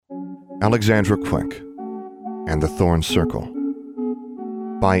Alexandra Quick and the Thorn Circle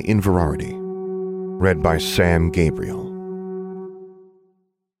by Inverarity. Read by Sam Gabriel.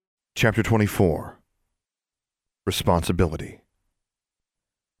 Chapter 24. Responsibility.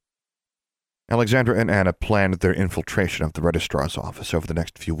 Alexandra and Anna planned their infiltration of the registrar's office over the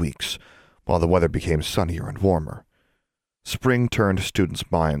next few weeks, while the weather became sunnier and warmer. Spring turned students'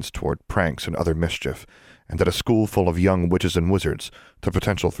 minds toward pranks and other mischief, and at a school full of young witches and wizards, the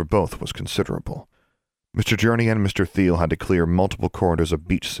potential for both was considerable. Mr. Journey and Mr. Thiel had to clear multiple corridors of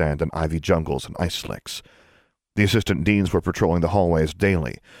beach sand and ivy jungles and ice slicks. The assistant deans were patrolling the hallways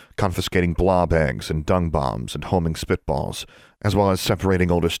daily, confiscating blob eggs and dung bombs and homing spitballs, as well as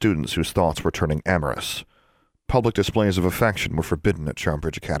separating older students whose thoughts were turning amorous. Public displays of affection were forbidden at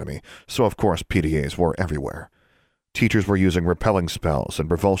Charmbridge Academy, so of course PDAs were everywhere. Teachers were using repelling spells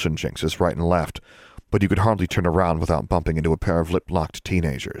and revulsion jinxes right and left, but you could hardly turn around without bumping into a pair of lip-locked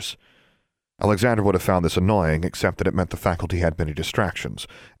teenagers. Alexandra would have found this annoying, except that it meant the faculty had many distractions,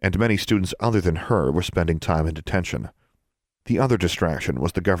 and many students other than her were spending time in detention. The other distraction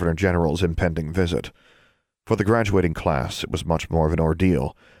was the Governor General's impending visit. For the graduating class, it was much more of an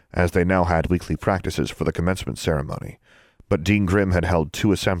ordeal, as they now had weekly practices for the commencement ceremony, but Dean Grimm had held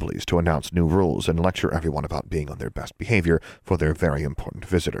 2 assemblies to announce new rules and lecture everyone about being on their best behavior for their very important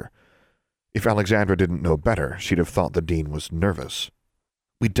visitor. If Alexandra didn't know better, she'd have thought the dean was nervous.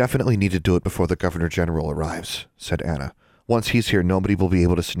 "We definitely need to do it before the Governor General arrives," said Anna. "Once he's here, nobody will be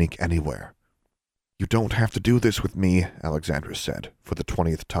able to sneak anywhere." "You don't have to do this with me," Alexandra said, for the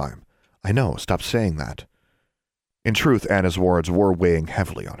 20th time. "I know, stop saying that." In truth, Anna's words were weighing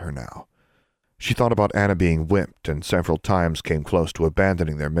heavily on her now. She thought about Anna being whipped and several times came close to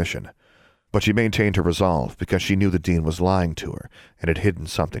abandoning their mission. But she maintained her resolve because she knew the dean was lying to her and had hidden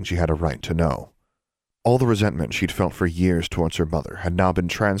something she had a right to know. All the resentment she'd felt for years towards her mother had now been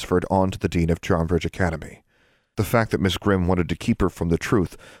transferred on to the dean of Charmbridge Academy. The fact that Miss Grimm wanted to keep her from the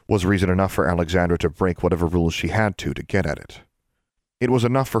truth was reason enough for Alexandra to break whatever rules she had to get at it. It was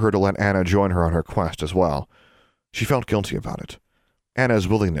enough for her to let Anna join her on her quest as well. She felt guilty about it. Anna's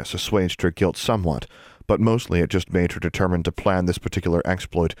willingness assuaged her guilt somewhat, but mostly it just made her determined to plan this particular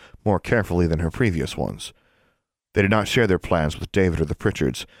exploit more carefully than her previous ones. They did not share their plans with David or the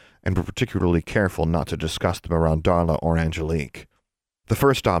Pritchards, and were particularly careful not to discuss them around Darla or Angelique. The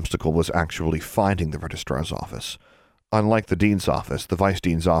first obstacle was actually finding the registrar's office. Unlike the dean's office, the vice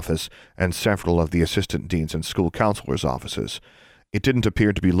dean's office, and several of the assistant deans and school counselors' offices, it didn't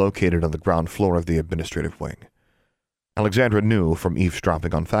appear to be located on the ground floor of the administrative wing. Alexandra knew, from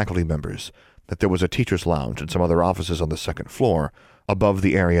eavesdropping on faculty members, that there was a teacher's lounge and some other offices on the second floor, above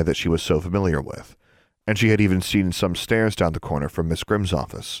the area that she was so familiar with, and she had even seen some stairs down the corner from Miss Grimm's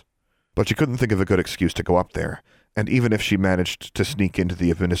office. But she couldn't think of a good excuse to go up there, and even if she managed to sneak into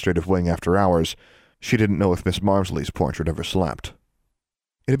the administrative wing after hours, she didn't know if Miss Marmsley's portrait ever slept.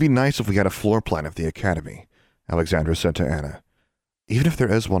 "It'd be nice if we had a floor plan of the academy," Alexandra said to Anna. "Even if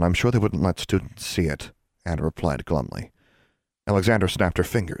there is one, I'm sure they wouldn't let students see it," Anna replied glumly. Alexandra snapped her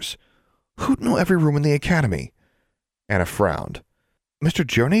fingers. "Who'd know every room in the academy?" Anna frowned. "Mr.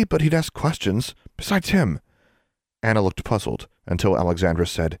 Journey, but he'd ask questions. Besides him." Anna looked puzzled, until Alexandra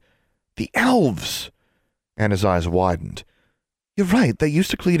said, "The elves!" Anna's eyes widened. "You're right, they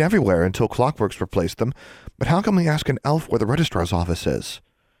used to clean everywhere until Clockworks replaced them, but how can we ask an elf where the registrar's office is?"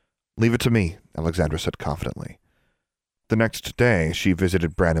 "Leave it to me," Alexandra said confidently. The next day, she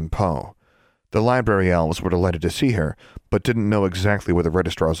visited Bran and Poe. The library elves were delighted to see her, but didn't know exactly where the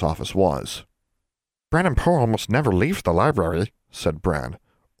registrar's office was. "Bran and Poe almost never leave the library," said Bran.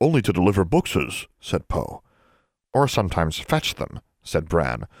 "Only to deliver bookses," said Poe. "Or sometimes fetch them," said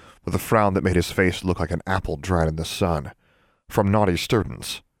Bran, with a frown that made his face look like an apple dried in the sun. "From naughty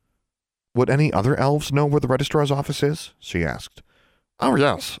students." "Would any other elves know where the registrar's office is?" she asked. "Oh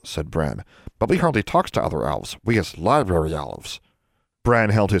yes," said Bran, "but we hardly talk to other elves, we as library elves."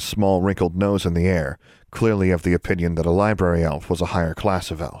 Bran held his small wrinkled nose in the air, clearly of the opinion that a library elf was a higher class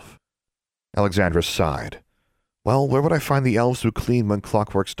of elf. Alexandra sighed. "Well, where would I find the elves who clean when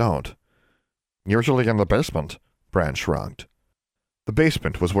Clockworks don't?" "Usually in the basement," Bran shrugged. The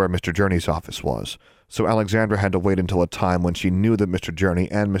basement was where Mr. Journey's office was, so Alexandra had to wait until a time when she knew that Mr. Journey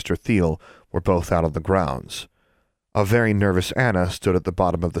and Mr. Thiel were both out of the grounds. A very nervous Anna stood at the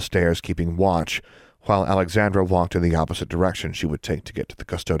bottom of the stairs keeping watch, while Alexandra walked in the opposite direction she would take to get to the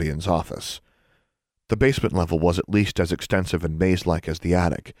custodian's office. The basement level was at least as extensive and maze-like as the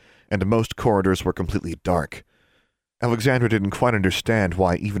attic, and most corridors were completely dark. Alexandra didn't quite understand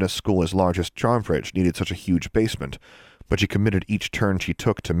why even a school as large as Charmbridge needed such a huge basement, but she committed each turn she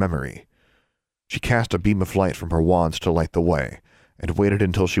took to memory. She cast a beam of light from her wands to light the way, and waited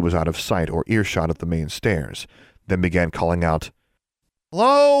until she was out of sight or earshot of the main stairs, then began calling out,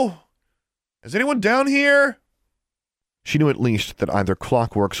 "Hello? Is anyone down here?" She knew at least that either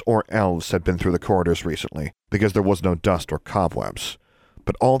clockworks or elves had been through the corridors recently, because there was no dust or cobwebs.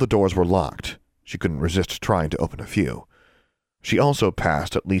 But all the doors were locked. She couldn't resist trying to open a few. She also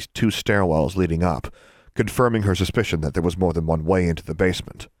passed at least 2 stairwells leading up, confirming her suspicion that there was more than one way into the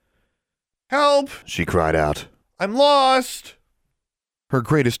basement. "Help!" she cried out. "I'm lost!" Her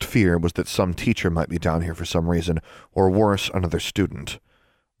greatest fear was that some teacher might be down here for some reason, or worse, another student.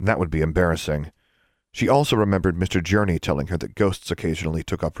 That would be embarrassing. She also remembered Mr. Journey telling her that ghosts occasionally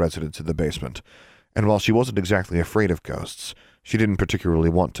took up residence in the basement, and while she wasn't exactly afraid of ghosts, she didn't particularly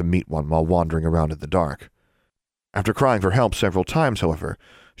want to meet one while wandering around in the dark. After crying for help several times, however,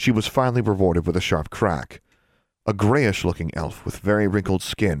 she was finally rewarded with a sharp crack. A grayish-looking elf with very wrinkled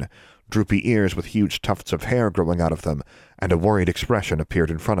skin, droopy ears with huge tufts of hair growing out of them, and a worried expression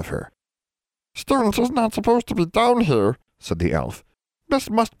appeared in front of her. "Students is not supposed to be down here," said the elf. "Miss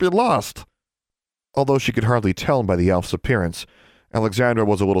must be lost." Although she could hardly tell by the elf's appearance, Alexandra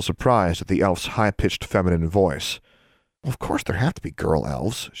was a little surprised at the elf's high-pitched feminine voice. "Of course there have to be girl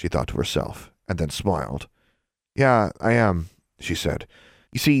elves," she thought to herself, and then smiled. "Yeah, I am," she said.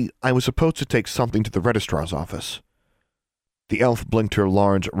 "You see, I was supposed to take something to the registrar's office." The elf blinked her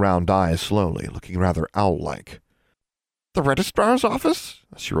large, round eyes slowly, looking rather owl-like. "The registrar's office?"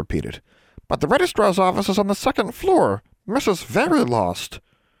 she repeated. "But the registrar's office is on the 2nd floor. Miss is very lost."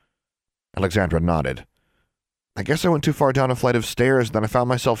 Alexandra nodded. "I guess I went too far down a flight of stairs, and then I found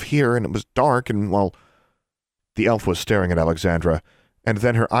myself here, and it was dark, and, well—" The elf was staring at Alexandra, and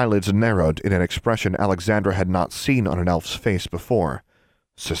then her eyelids narrowed in an expression Alexandra had not seen on an elf's face before.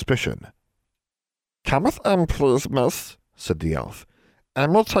 Suspicion. "Come with M, please, miss," said the elf.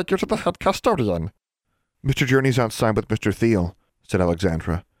 "M will take you to the head custodian." "Mr. Journey's outside with Mr. Thiel," said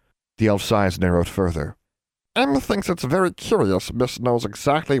Alexandra. The elf's eyes narrowed further. "M thinks it's very curious Miss knows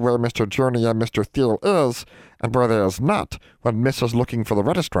exactly where Mr. Journey and Mr. Thiel is, and where there is not, when Miss is looking for the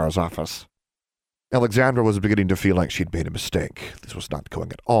registrar's office." Alexandra was beginning to feel like she'd made a mistake. This was not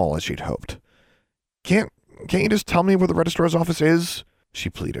going at all as she'd hoped. Can't you just tell me where the registrar's office is?" she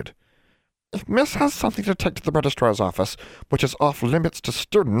pleaded. "If Miss has something to take to the registrar's office, which is off limits to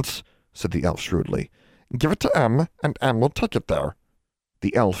students," said the elf shrewdly, "give it to M, and M will take it there."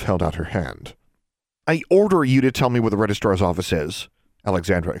 The elf held out her hand. "I order you to tell me where the registrar's office is,"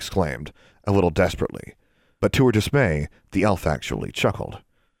 Alexandra exclaimed, a little desperately. But to her dismay, the elf actually chuckled.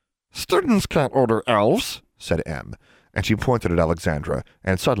 "Students can't order elves," said M, and she pointed at Alexandra,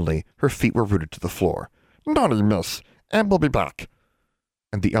 and suddenly her feet were rooted to the floor. "Naughty miss, M will be back."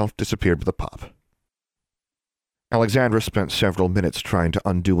 And the elf disappeared with a pop. Alexandra spent several minutes trying to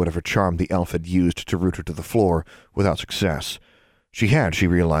undo whatever charm the elf had used to root her to the floor, without success. She had, she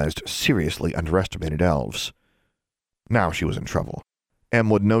realized, seriously underestimated elves. Now she was in trouble. M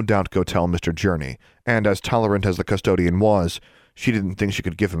would no doubt go tell Mr. Journey, and as tolerant as the custodian was, she didn't think she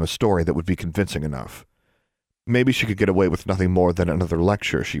could give him a story that would be convincing enough. Maybe she could get away with nothing more than another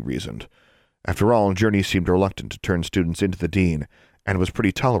lecture, she reasoned. After all, Journey seemed reluctant to turn students into the dean, and was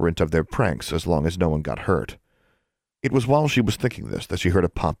pretty tolerant of their pranks as long as no one got hurt. It was while she was thinking this that she heard a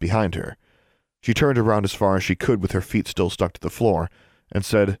pop behind her. She turned around as far as she could with her feet still stuck to the floor, and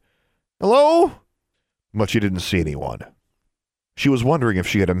said, "Hello?" But she didn't see anyone. She was wondering if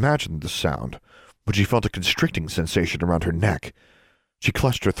she had imagined the sound, but she felt a constricting sensation around her neck. She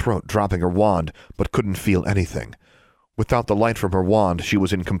clutched her throat, dropping her wand, but couldn't feel anything. Without the light from her wand, she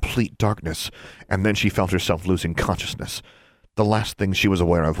was in complete darkness, and then she felt herself losing consciousness. The last thing she was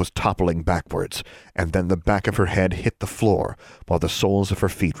aware of was toppling backwards, and then the back of her head hit the floor, while the soles of her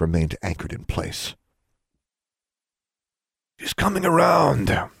feet remained anchored in place. "She's coming around.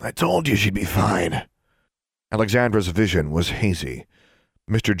 I told you she'd be fine." Alexandra's vision was hazy.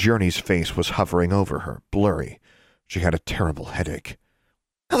 Mr. Journey's face was hovering over her, blurry. She had a terrible headache.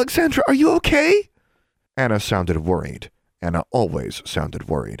 "Alexandra, are you okay?" Anna sounded worried. Anna always sounded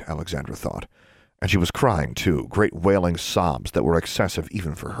worried, Alexandra thought. And she was crying, too, great wailing sobs that were excessive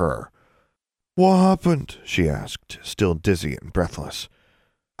even for her. "What happened?" she asked, still dizzy and breathless.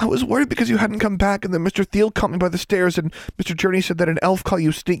 "I was worried because you hadn't come back, and then Mr. Thiel caught me by the stairs, and Mr. Journey said that an elf caught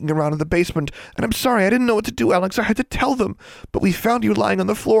you sneaking around in the basement, and I'm sorry, I didn't know what to do, Alex, I had to tell them. But we found you lying on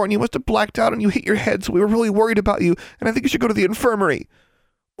the floor, and you must have blacked out, and you hit your head, so we were really worried about you, and I think you should go to the infirmary."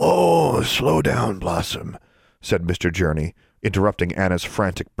 "Oh, slow down, Blossom," said Mr. Journey, interrupting Anna's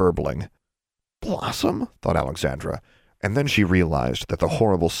frantic burbling. "Blossom?" thought Alexandra, and then she realized that the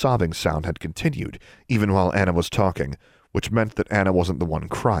horrible sobbing sound had continued, even while Anna was talking, which meant that Anna wasn't the one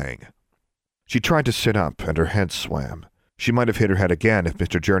crying. She tried to sit up, and her head swam. She might have hit her head again if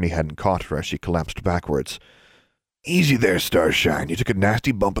Mr. Journey hadn't caught her as she collapsed backwards. "Easy there, Starshine. You took a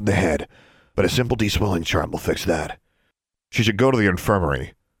nasty bump in the head, but a simple deswelling charm will fix that. She should go to the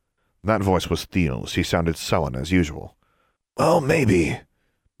infirmary." That voice was Thiel's. He sounded sullen as usual. "Well, maybe."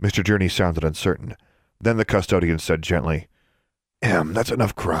 Mr. Journey sounded uncertain. Then the custodian said gently, "Em, that's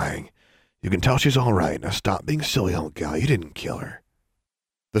enough crying. You can tell she's all right. Now stop being silly, old gal. You didn't kill her."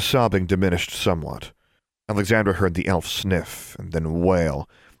 The sobbing diminished somewhat. Alexandra heard the elf sniff and then wail.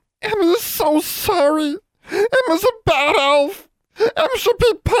 "Emma's so sorry. Emma's a bad elf. Em should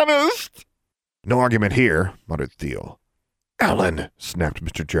be punished." "No argument here," muttered Thiel. "Ellen," snapped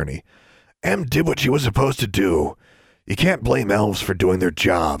Mr. Journey, "Em did what she was supposed to do. You can't blame elves for doing their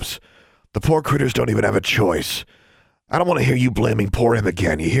jobs. The poor critters don't even have a choice. I don't want to hear you blaming poor Em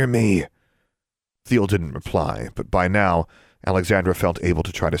again, you hear me?" Thiel didn't reply, but by now Alexandra felt able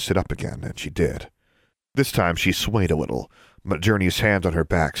to try to sit up again, and she did. This time she swayed a little, but Journey's hand on her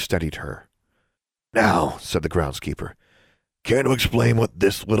back steadied her. "Now," said the groundskeeper, "care to explain what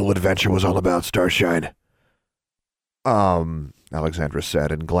this little adventure was all about, Starshine?" Alexandra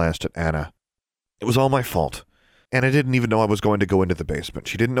said and glanced at Anna. "It was all my fault. Anna didn't even know I was going to go into the basement.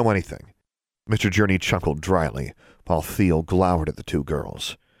 She didn't know anything." Mr. Journey chuckled dryly, while Thiel glowered at the two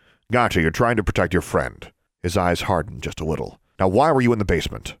girls. "Gotcha, you're trying to protect your friend." His eyes hardened just a little. "Now why were you in the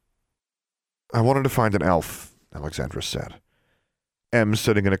basement?" "I wanted to find an elf," Alexandra said. Em,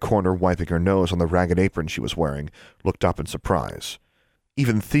 sitting in a corner wiping her nose on the ragged apron she was wearing, looked up in surprise.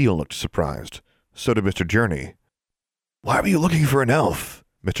 Even Thiel looked surprised. So did Mr. Journey. "Why were you looking for an elf?"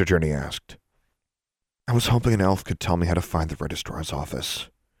 Mr. Journey asked. "I was hoping an elf could tell me how to find the registrar's office."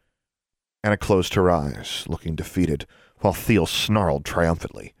 Anna closed her eyes, looking defeated, while Thiel snarled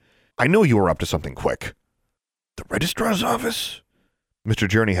triumphantly. "I knew you were up to something quick." "The registrar's office?" Mr.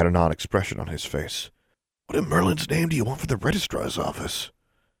 Journey had an odd expression on his face. "What in Merlin's name do you want for the registrar's office?"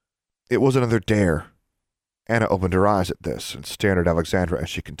 It was another dare. Anna opened her eyes at this and stared at Alexandra as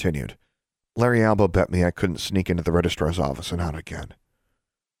she continued. "Larry Albo bet me I couldn't sneak into the registrar's office and out again."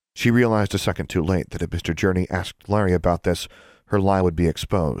 She realized a second too late that if Mr. Journey asked Larry about this, her lie would be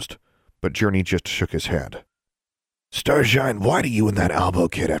exposed, but Journey just shook his head. "Starshine, why do you and that Albo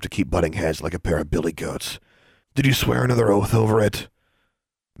kid have to keep butting heads like a pair of billy goats? Did you swear another oath over it?"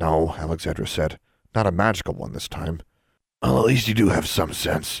 "No," Alexandra said. "Not a magical one this time." "Well, at least you do have some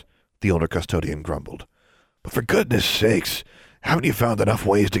sense," the older custodian grumbled. "But for goodness sakes, haven't you found enough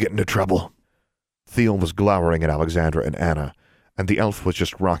ways to get into trouble?" Thiel was glowering at Alexandra and Anna, and the elf was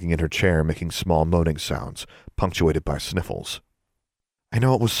just rocking in her chair making small moaning sounds, punctuated by sniffles. "I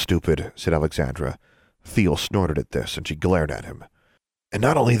know it was stupid," said Alexandra. Thiel snorted at this, and she glared at him. "And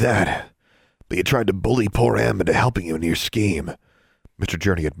not only that, but you tried to bully poor Em into helping you in your scheme," Mr.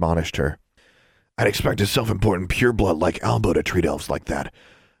 Journey admonished her. "I'd expect a self-important pureblood like Albo to treat elves like that,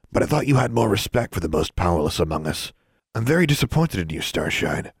 but I thought you had more respect for the most powerless among us. I'm very disappointed in you,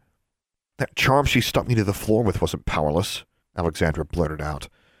 Starshine." "That charm she stuck me to the floor with wasn't powerless," Alexandra blurted out.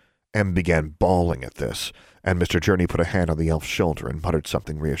 Em began bawling at this, and Mr. Journey put a hand on the elf's shoulder and muttered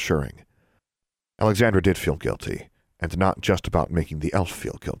something reassuring. Alexandra did feel guilty, and not just about making the elf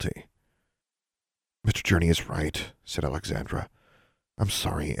feel guilty. "Mr. Journey is right," said Alexandra. "I'm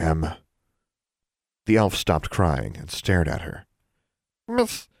sorry, Em." The elf stopped crying and stared at her.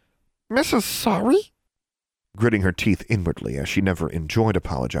 Mrs. Sorry?" Gritting her teeth inwardly, as she never enjoyed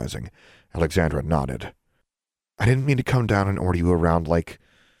apologizing, Alexandra nodded. "I didn't mean to come down and order you around like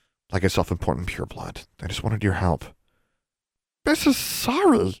a self-important pureblood. I just wanted your help." "Mrs.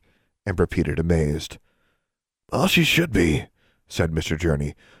 Sorry?" Em repeated, amazed. "Well, she should be," said Mr.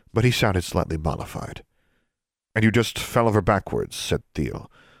 Journey, but he sounded slightly mollified. "And you just fell over backwards," said Thiel,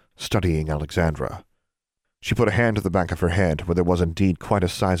 studying Alexandra. She put a hand to the back of her head, where there was indeed quite a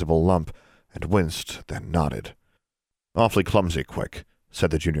sizable lump, and winced, then nodded. "Awfully clumsy quick," said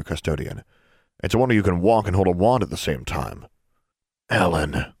the junior custodian. "It's a wonder you can walk and hold a wand at the same time."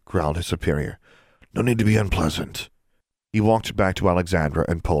 "Ellen," growled his superior, "no need to be unpleasant." He walked back to Alexandra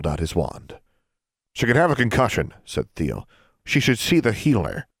and pulled out his wand. "She could have a concussion," said Thiel. "She should see the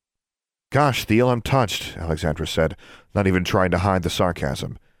healer." "Gosh, Thiel, I'm touched," Alexandra said, not even trying to hide the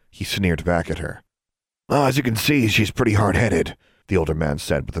sarcasm. He sneered back at her. "Well, as you can see, she's pretty hard-headed," the older man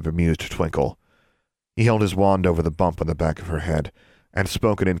said with a bemused twinkle. He held his wand over the bump on the back of her head, and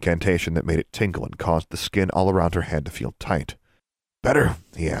spoke an incantation that made it tingle and caused the skin all around her head to feel tight. "Better?"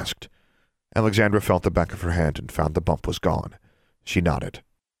 he asked. Alexandra felt the back of her hand and found the bump was gone. She nodded.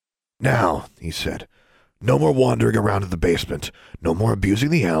 "Now," he said, "no more wandering around in the basement, no more abusing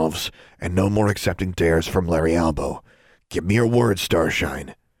the elves, and no more accepting dares from Larry Albo. Give me your word,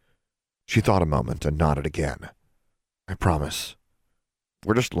 Starshine." She thought a moment and nodded again. I promise.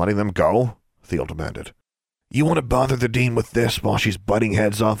 We're just letting them go? Thiel demanded. You want to bother the dean with this while she's butting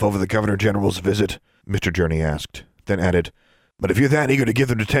heads off over the Governor General's visit? Mr. Journey asked, then added, But if you're that eager to give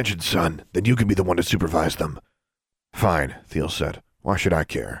them detention, son, then you can be the one to supervise them. Fine, Thiel said. Why should I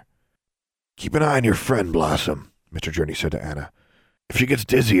care? Keep an eye on your friend, Blossom, Mr. Journey said to Anna. If she gets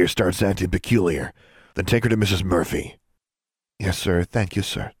dizzy or starts acting peculiar, then take her to Mrs. Murphy. Yes, sir. Thank you,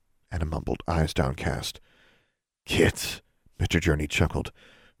 sir, Anna mumbled, eyes downcast. Kids, Mr. Journey chuckled,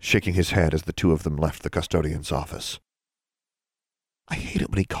 shaking his head as the two of them left the custodian's office. I hate it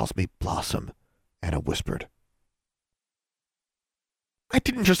when he calls me Blossom, Anna whispered. I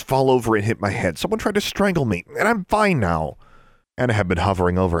didn't just fall over and hit my head. Someone tried to strangle me, and I'm fine now. Anna had been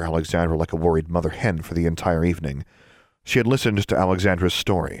hovering over Alexandra like a worried mother hen for the entire evening. She had listened to Alexandra's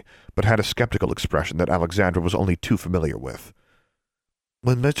story, but had a skeptical expression that Alexandra was only too familiar with.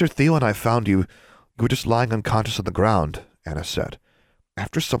 When Mr. Thiel and I found you, you were just lying unconscious on the ground, Anna said,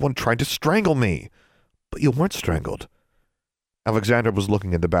 after someone tried to strangle me. But you weren't strangled. Alexandra was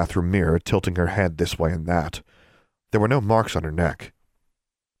looking in the bathroom mirror, tilting her head this way and that. There were no marks on her neck.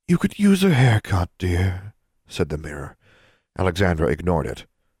 You could use a haircut, dear, said the mirror. Alexandra ignored it.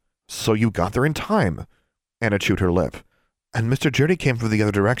 So you got there in time. Anna chewed her lip. And Mr. Journey came from the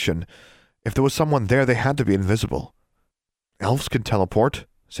other direction. If there was someone there, they had to be invisible. Elves can teleport,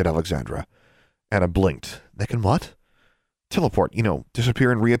 said Alexandra. Anna blinked. They can what? Teleport,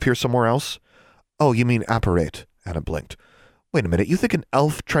 disappear and reappear somewhere else? Oh, you mean apparate, Anna blinked. Wait a minute, you think an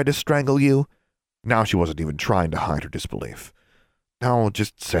elf tried to strangle you? Now she wasn't even trying to hide her disbelief. No,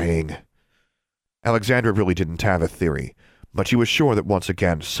 just saying. Alexandra really didn't have a theory, but she was sure that once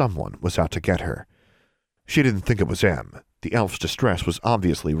again someone was out to get her. She didn't think it was Em. The elf's distress was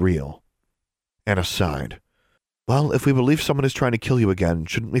obviously real. Anna sighed. Well, if we believe someone is trying to kill you again,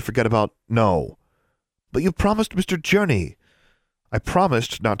 shouldn't we forget about— No. But you promised Mr. Journey. I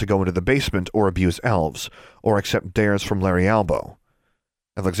promised not to go into the basement or abuse elves, or accept dares from Larry Albo.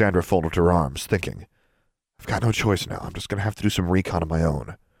 Alexandra folded her arms, thinking, I've got no choice now. I'm just going to have to do some recon on my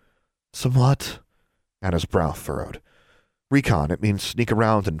own. Some what? Anna's brow furrowed. Recon, it means sneak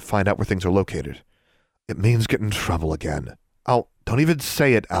around and find out where things are located. It means get in trouble again. Oh, don't even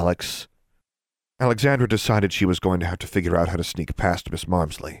say it, Alex. Alexandra decided she was going to have to figure out how to sneak past Miss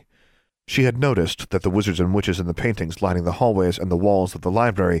Marmsley. She had noticed that the wizards and witches in the paintings lining the hallways and the walls of the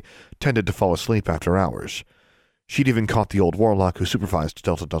library tended to fall asleep after hours. She'd even caught the old warlock who supervised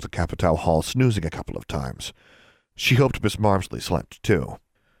Delta Delta Capitao Hall snoozing a couple of times. She hoped Miss Marmsley slept, too.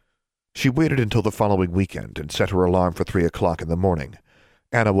 She waited until the following weekend and set her alarm for 3 o'clock in the morning.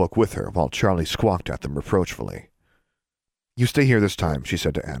 Anna woke with her while Charlie squawked at them reproachfully. You stay here this time, she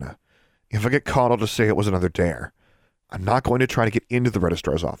said to Anna. If I get caught, I'll just say it was another dare. I'm not going to try to get into the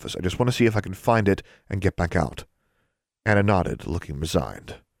registrar's office. I just want to see if I can find it and get back out. Anna nodded, looking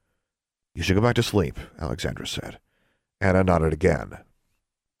resigned. You should go back to sleep, Alexandra said. Anna nodded again.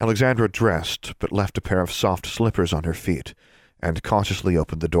 Alexandra dressed, but left a pair of soft slippers on her feet, and cautiously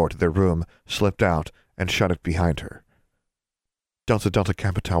opened the door to their room, slipped out, and shut it behind her. Delta Delta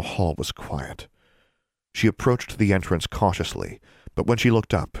Capitao Hall was quiet. She approached the entrance cautiously, but when she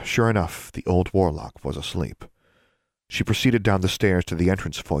looked up, sure enough, the old warlock was asleep. She proceeded down the stairs to the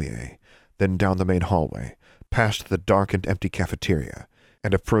entrance foyer, then down the main hallway, past the dark and empty cafeteria,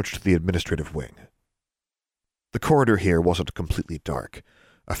 and approached the administrative wing. The corridor here wasn't completely dark.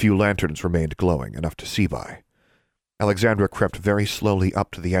 A few lanterns remained glowing, enough to see by. Alexandra crept very slowly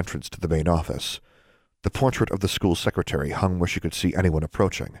up to the entrance to the main office. The portrait of the school secretary hung where she could see anyone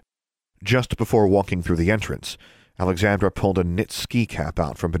approaching. Just before walking through the entrance, Alexandra pulled a knit ski cap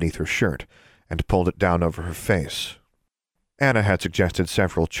out from beneath her shirt and pulled it down over her face. Anna had suggested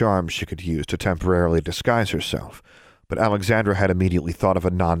several charms she could use to temporarily disguise herself, but Alexandra had immediately thought of a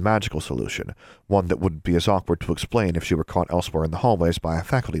non-magical solution, one that wouldn't be as awkward to explain if she were caught elsewhere in the hallways by a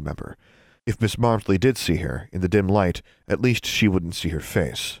faculty member. If Miss Marmsley did see her, in the dim light, at least she wouldn't see her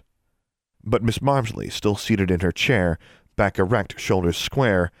face. But Miss Marmsley, still seated in her chair, back erect, shoulders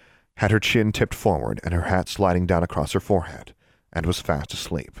square, had her chin tipped forward and her hat sliding down across her forehead, and was fast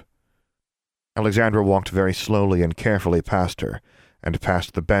asleep. Alexandra walked very slowly and carefully past her, and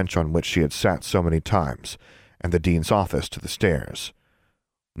past the bench on which she had sat so many times, and the dean's office to the stairs.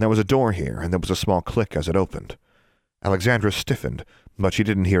 There was a door here, and there was a small click as it opened. Alexandra stiffened, but she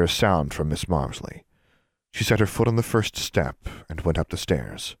didn't hear a sound from Miss Marmsley. She set her foot on the first step and went up the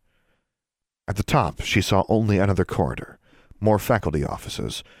stairs. At the top, she saw only another corridor, more faculty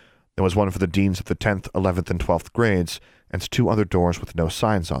offices. There was one for the deans of the 10th, 11th, and 12th grades, and 2 other doors with no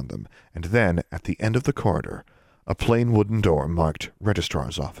signs on them, and then, at the end of the corridor, a plain wooden door marked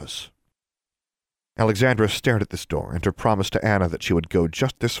Registrar's Office. Alexandra stared at this door, and her promise to Anna that she would go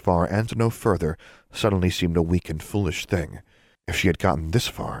just this far and no further suddenly seemed a weak and foolish thing. If she had gotten this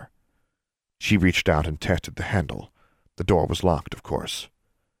far. She reached out and tested the handle. The door was locked, of course.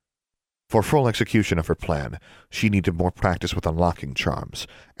 For full execution of her plan, she needed more practice with unlocking charms,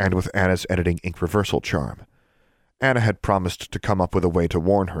 and with Anna's editing ink reversal charm. Anna had promised to come up with a way to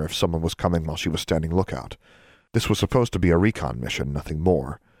warn her if someone was coming while she was standing lookout. This was supposed to be a recon mission, nothing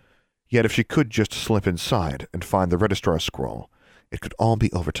more. Yet if she could just slip inside and find the registrar scroll, it could all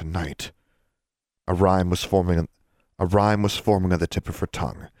be over tonight. A rhyme was forming on the tip of her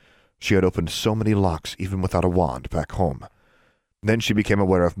tongue. She had opened so many locks even without a wand back home. Then she became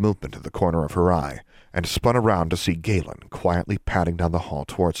aware of movement in the corner of her eye, and spun around to see Galen quietly padding down the hall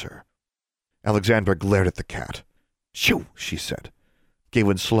towards her. Alexandra glared at the cat. "Shoo!" she said.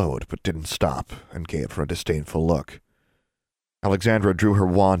 Galen slowed, but didn't stop, and gave her a disdainful look. Alexandra drew her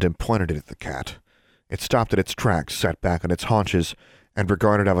wand and pointed it at the cat. It stopped in its tracks, sat back on its haunches, and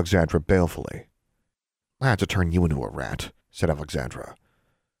regarded Alexandra balefully. "I had to turn you into a rat," said Alexandra.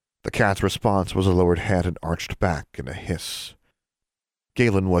 The cat's response was a lowered head and arched back in a hiss.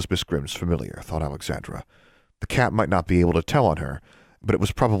 Galen was Miss Grimm's familiar, thought Alexandra. The cat might not be able to tell on her, but it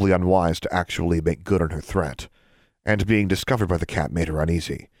was probably unwise to actually make good on her threat, and being discovered by the cat made her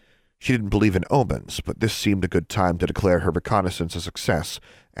uneasy. She didn't believe in omens, but this seemed a good time to declare her reconnaissance a success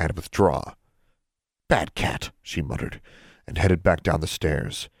and withdraw. "Bad cat," she muttered, and headed back down the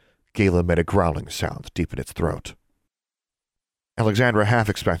stairs. Galen made a growling sound deep in its throat. Alexandra half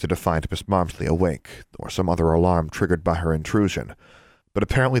expected to find Miss Marmsley awake, or some other alarm triggered by her intrusion, but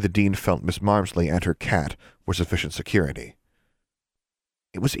apparently the dean felt Miss Marmsley and her cat were sufficient security.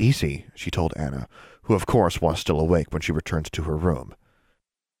 "It was easy," she told Anna, who of course was still awake when she returned to her room.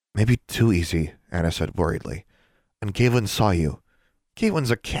 "Maybe too easy," Anna said worriedly. "And Galen saw you."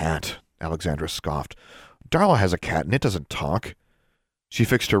 "Galen's a cat," Alexandra scoffed. "Darla has a cat and it doesn't talk." She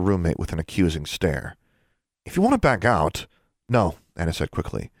fixed her roommate with an accusing stare. "If you want to back out—" "No," Anna said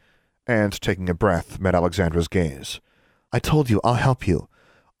quickly, and, taking a breath, met Alexandra's gaze. "I told you, I'll help you.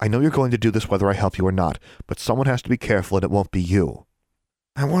 I know you're going to do this whether I help you or not, but someone has to be careful and it won't be you."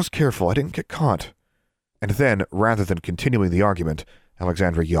 "I was careful. I didn't get caught." And then, rather than continuing the argument,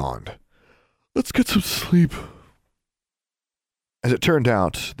 Alexandra yawned. "Let's get some sleep." As it turned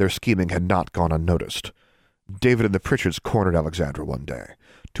out, their scheming had not gone unnoticed. David and the Pritchards cornered Alexandra one day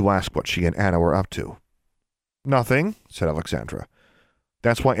to ask what she and Anna were up to. "Nothing," said Alexandra.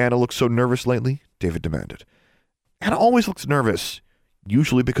 "That's why Anna looks so nervous lately?" David demanded. "Anna always looks nervous,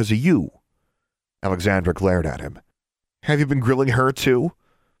 usually because of you." Alexandra glared at him. "Have you been grilling her, too?"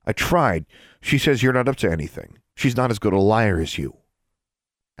 "I tried. She says you're not up to anything. She's not as good a liar as you."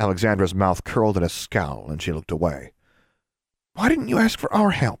 Alexandra's mouth curled in a scowl, and she looked away. "Why didn't you ask for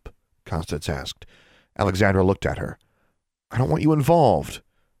our help?" Constance asked. Alexandra looked at her. "I don't want you involved."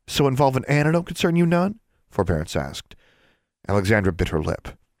 "So involving Anna don't concern you none?" Forbearance asked. Alexandra bit her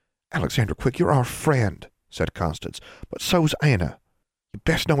lip. "Alexandra, quick, you're our friend," said Constance, "but so's Anna." "You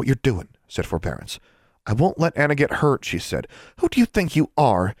best know what you're doing," said Forbearance. "I won't let Anna get hurt," she said. "Who do you think you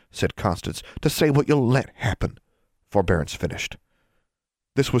are," said Constance, "to say what you'll let happen?" Forbearance finished.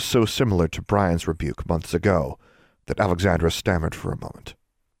 This was so similar to Brian's rebuke months ago that Alexandra stammered for a moment.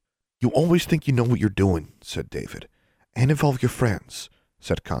 "You always think you know what you're doing," said David. "And involve your friends,"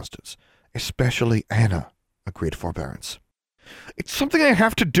 said Constance. "Especially Anna," agreed Forbearance. "It's something I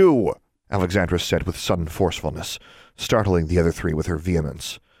have to do," Alexandra said with sudden forcefulness, startling the other three with her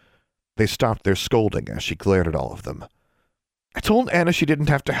vehemence. They stopped their scolding as she glared at all of them. "I told Anna she didn't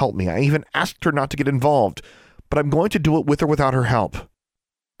have to help me. I even asked her not to get involved, but I'm going to do it with or without her help."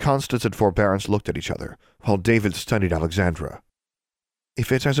 Constance and Forbearance looked at each other, while David studied Alexandra.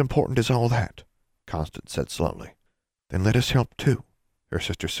 "If it's as important as all that," Constance said slowly, "then let us help too," her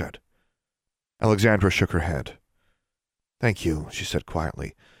sister said. Alexandra shook her head. "Thank you," she said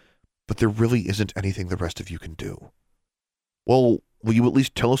quietly, "but there really isn't anything the rest of you can do." "Well, will you at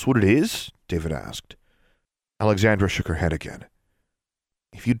least tell us what it is?" David asked. Alexandra shook her head again.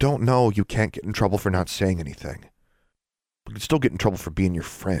 "If you don't know, you can't get in trouble for not saying anything." "But you'd still get in trouble for being your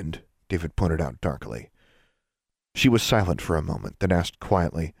friend," David pointed out darkly. She was silent for a moment, then asked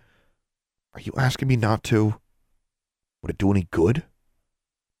quietly, "Are you asking me not to? Would it do any good?"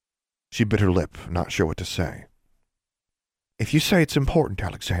 She bit her lip, not sure what to say. "If you say it's important,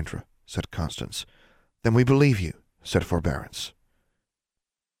 Alexandra," said Constance, "then we believe you," said Forbearance.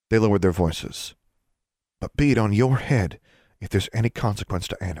 They lowered their voices. "But be it on your head if there's any consequence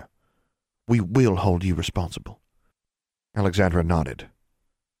to Anna. We will hold you responsible." Alexandra nodded.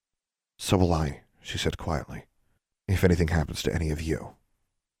 "So will I," she said quietly, "if anything happens to any of you."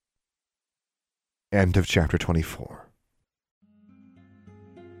 End of chapter 24.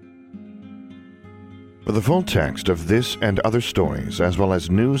 For the full text of this and other stories, as well as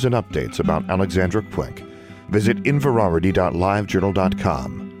news and updates about Alexandra Quick, visit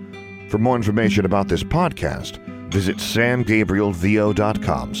Inverarity.livejournal.com. For more information about this podcast, visit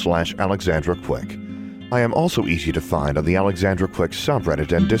sangabrielvo.com/Alexandra Quick. I am also easy to find on the Alexandra Quick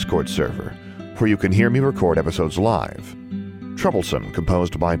subreddit and Discord server, where you can hear me record episodes live. Troublesome,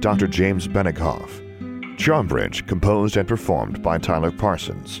 composed by Dr. James Benighoff. Charmbridge, composed and performed by Tyler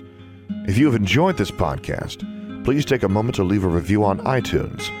Parsons. If you have enjoyed this podcast, please take a moment to leave a review on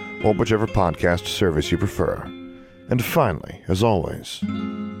iTunes or whichever podcast service you prefer. And finally, as always,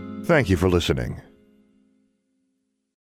 thank you for listening.